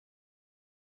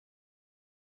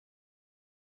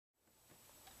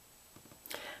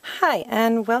Hi,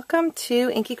 and welcome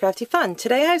to Inky Crafty Fun.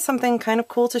 Today I have something kind of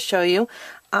cool to show you.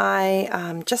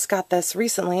 I just got this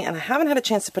recently and I haven't had a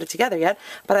chance to put it together yet,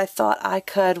 but I thought I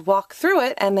could walk through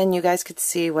it and then you guys could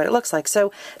see what it looks like.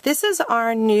 So this is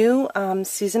our new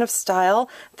Season of Style,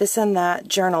 This and That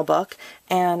journal book,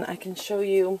 and I can show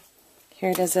you,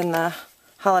 here it is in the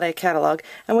holiday catalog.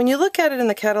 And when you look at it in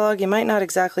the catalog, you might not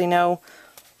exactly know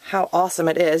how awesome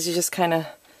it is. You just kind of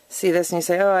see this and you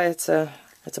say, oh, it's a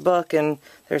book and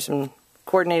there's some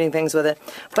coordinating things with it.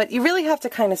 But you really have to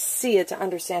kind of see it to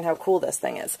understand how cool this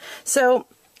thing is. So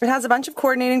it has a bunch of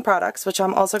coordinating products, which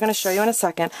I'm also going to show you in a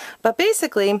second. But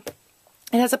basically,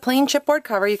 it has a plain chipboard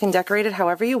cover. You can decorate it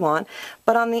however you want.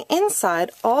 But on the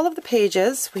inside, all of the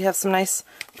pages, we have some nice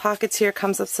pockets here,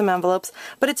 comes with some envelopes,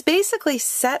 but it's basically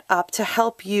set up to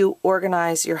help you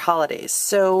organize your holidays.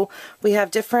 So we have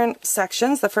different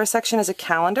sections. The first section is a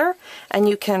calendar, and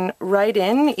you can write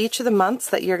in each of the months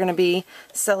that you're going to be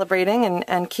celebrating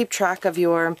and keep track of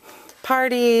your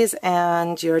parties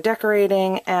and your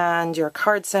decorating and your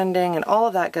card sending and all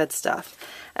of that good stuff.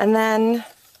 And then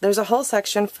there's a whole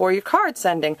section for your card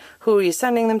sending. Who are you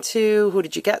sending them to? Who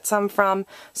did you get some from?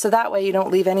 So that way you don't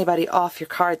leave anybody off your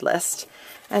card list.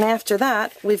 And after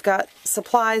that, we've got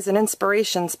supplies and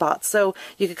inspiration spots. So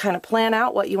you could kind of plan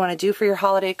out what you want to do for your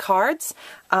holiday cards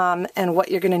and what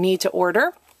you're going to need to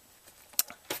order.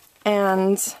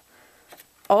 And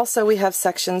also we have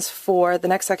sections for, the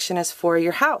next section is for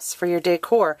your house, for your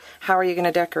decor. How are you going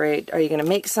to decorate? Are you going to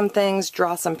make some things,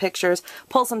 draw some pictures,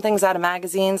 pull some things out of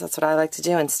magazines, that's what I like to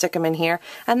do, and stick them in here,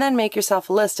 and then make yourself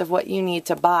a list of what you need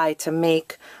to buy to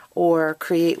make or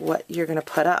create what you're going to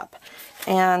put up.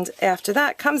 And after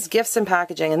that comes gifts and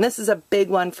packaging, and this is a big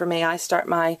one for me. I start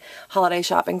my holiday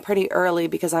shopping pretty early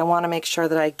because I want to make sure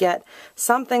that I get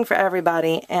something for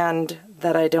everybody and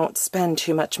that I don't spend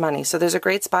too much money. So there's a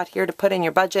great spot here to put in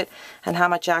your budget and how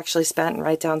much you actually spent and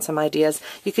write down some ideas.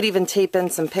 You could even tape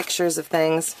in some pictures of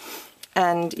things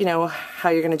and, you know, how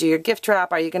you're going to do your gift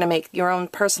wrap. Are you going to make your own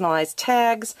personalized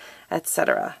tags,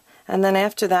 etc. And then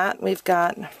after that, we've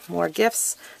got more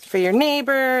gifts for your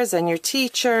neighbors and your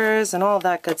teachers and all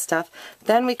that good stuff.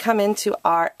 Then we come into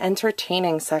our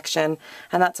entertaining section,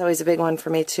 and that's always a big one for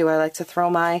me too. I like to throw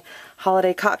my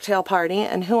holiday cocktail party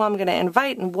and who I'm going to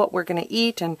invite and what we're going to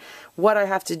eat and what I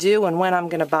have to do and when I'm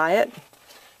going to buy it.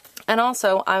 And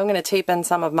also, I'm going to tape in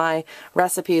some of my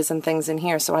recipes and things in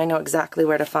here so I know exactly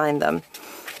where to find them.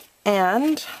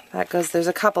 And that goes, there's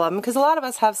a couple of them, because a lot of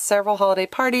us have several holiday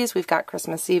parties. We've got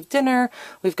Christmas Eve dinner,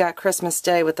 we've got Christmas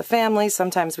Day with the family,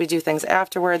 sometimes we do things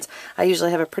afterwards. I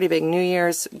usually have a pretty big New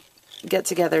Year's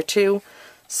get-together too,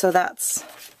 so that's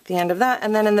the end of that.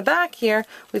 And then in the back here,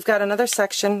 we've got another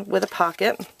section with a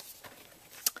pocket,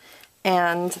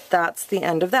 and that's the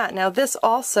end of that. Now this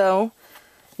also,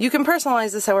 you can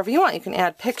personalize this however you want. You can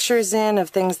add pictures in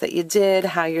of things that you did,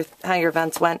 how your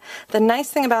events went. The nice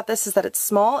thing about this is that it's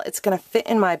small. It's going to fit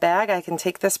in my bag. I can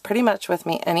take this pretty much with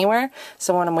me anywhere.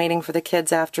 So when I'm waiting for the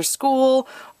kids after school,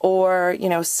 or, you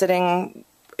know, sitting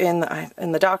in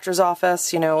the doctor's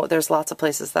office, you know, there's lots of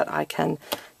places that I can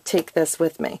take this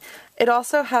with me. It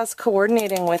also has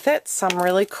coordinating with it some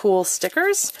really cool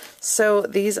stickers. So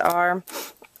these are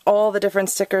all the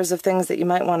different stickers of things that you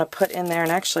might want to put in there.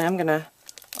 And actually, I'm going to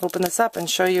open this up and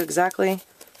show you exactly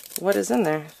what is in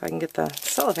there, if I can get the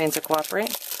cellophane to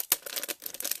cooperate.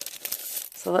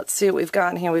 So let's see what we've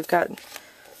got in here. We've got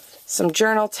some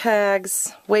journal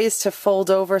tags, ways to fold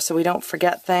over so we don't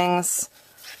forget things,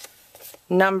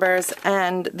 numbers,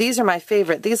 and these are my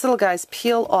favorite. These little guys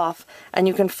peel off and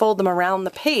you can fold them around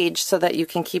the page so that you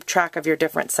can keep track of your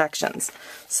different sections.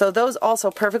 So those also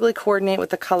perfectly coordinate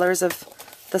with the colors of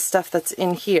the stuff that's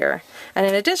in here. And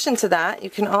in addition to that, you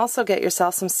can also get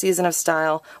yourself some Season of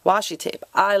Style washi tape.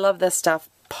 I love this stuff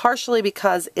partially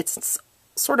because it's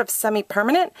sort of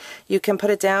semi-permanent. You can put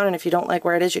it down, and if you don't like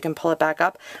where it is, you can pull it back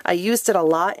up. I used it a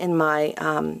lot in my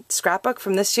scrapbook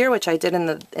from this year, which I did in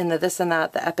the This and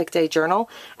That, the Epic Day journal,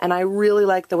 and I really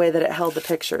like the way that it held the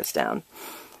pictures down.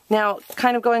 Now,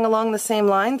 kind of going along the same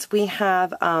lines, we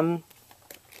have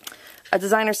a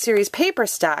Designer Series paper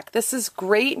stack. This is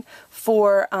great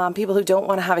for people who don't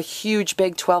want to have a huge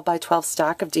big 12 by 12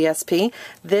 stack of DSP.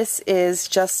 This is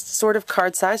just sort of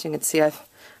card size. You can see I've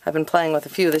been playing with a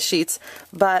few of the sheets,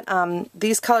 but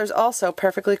these colors also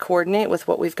perfectly coordinate with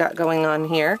what we've got going on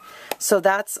here. So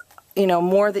that's, you know,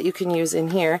 more that you can use in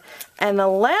here. And the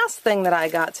last thing that I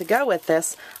got to go with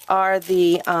this are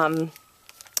the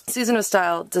Season of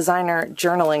Style designer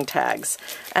journaling tags.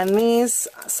 And these,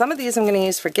 some of these I'm going to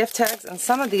use for gift tags, and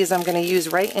some of these I'm going to use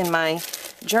right in my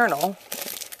journal.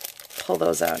 Pull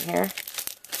those out here.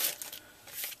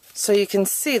 So you can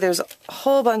see there's a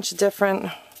whole bunch of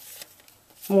different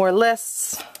more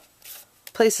lists,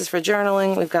 places for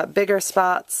journaling. We've got bigger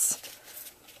spots.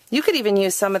 You could even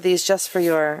use some of these just for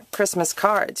your Christmas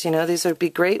cards. You know, these would be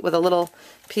great with a little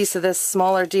piece of this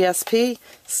smaller DSP.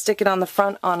 Stick it on the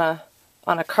front on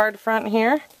a card front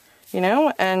here, you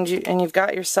know, and you've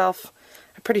got yourself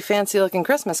a pretty fancy looking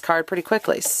Christmas card pretty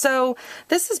quickly. So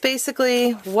this is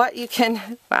basically what you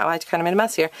can, wow, I kind of made a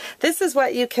mess here. This is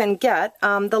what you can get.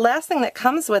 The last thing that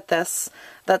comes with this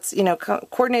that's, you know,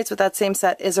 coordinates with that same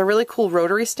set is a really cool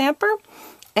rotary stamper.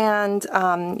 And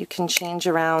you can change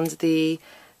around the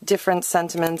different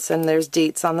sentiments, and there's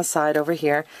dates on the side over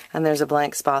here, and there's a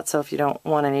blank spot, so if you don't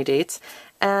want any dates.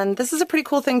 And this is a pretty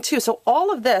cool thing too. So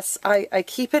all of this, I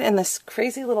keep it in this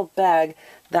crazy little bag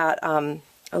that, a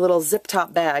little zip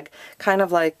top bag, kind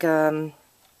of like a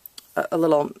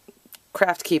little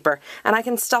craft keeper, and I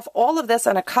can stuff all of this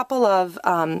and a couple of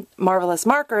Marvelous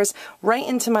markers right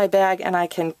into my bag, and I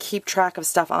can keep track of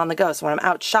stuff on the go. So when I'm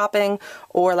out shopping,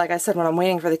 or like I said, when I'm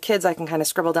waiting for the kids, I can kind of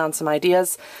scribble down some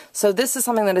ideas. So this is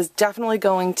something that is definitely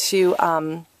going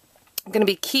to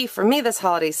be key for me this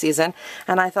holiday season,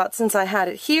 and I thought since I had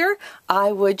it here,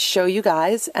 I would show you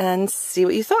guys and see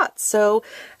what you thought. So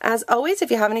as always, if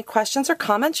you have any questions or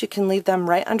comments, you can leave them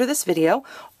right under this video,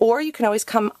 or you can always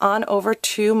come on over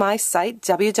to my site,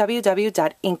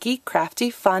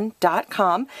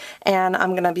 www.inkycraftyfun.com, and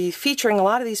I'm going to be featuring a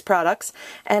lot of these products.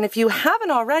 And if you haven't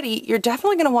already, you're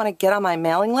definitely going to want to get on my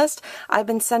mailing list. I've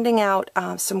been sending out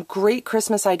some great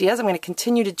Christmas ideas. I'm going to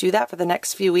continue to do that for the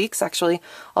next few weeks, actually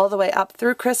all the way up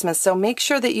through Christmas. So make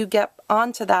sure that you get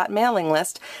onto that mailing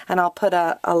list, and I'll put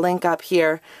a link up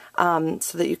here so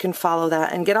that you can follow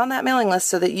that and get on that mailing list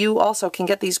so that you also can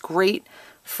get these great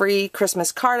free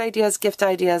Christmas card ideas, gift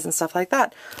ideas, and stuff like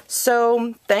that.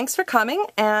 So thanks for coming,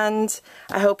 and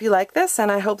I hope you like this,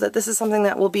 and I hope that this is something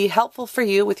that will be helpful for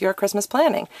you with your Christmas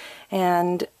planning.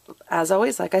 And as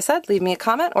always, like I said, leave me a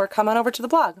comment or come on over to the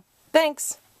blog.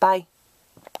 Thanks. Bye.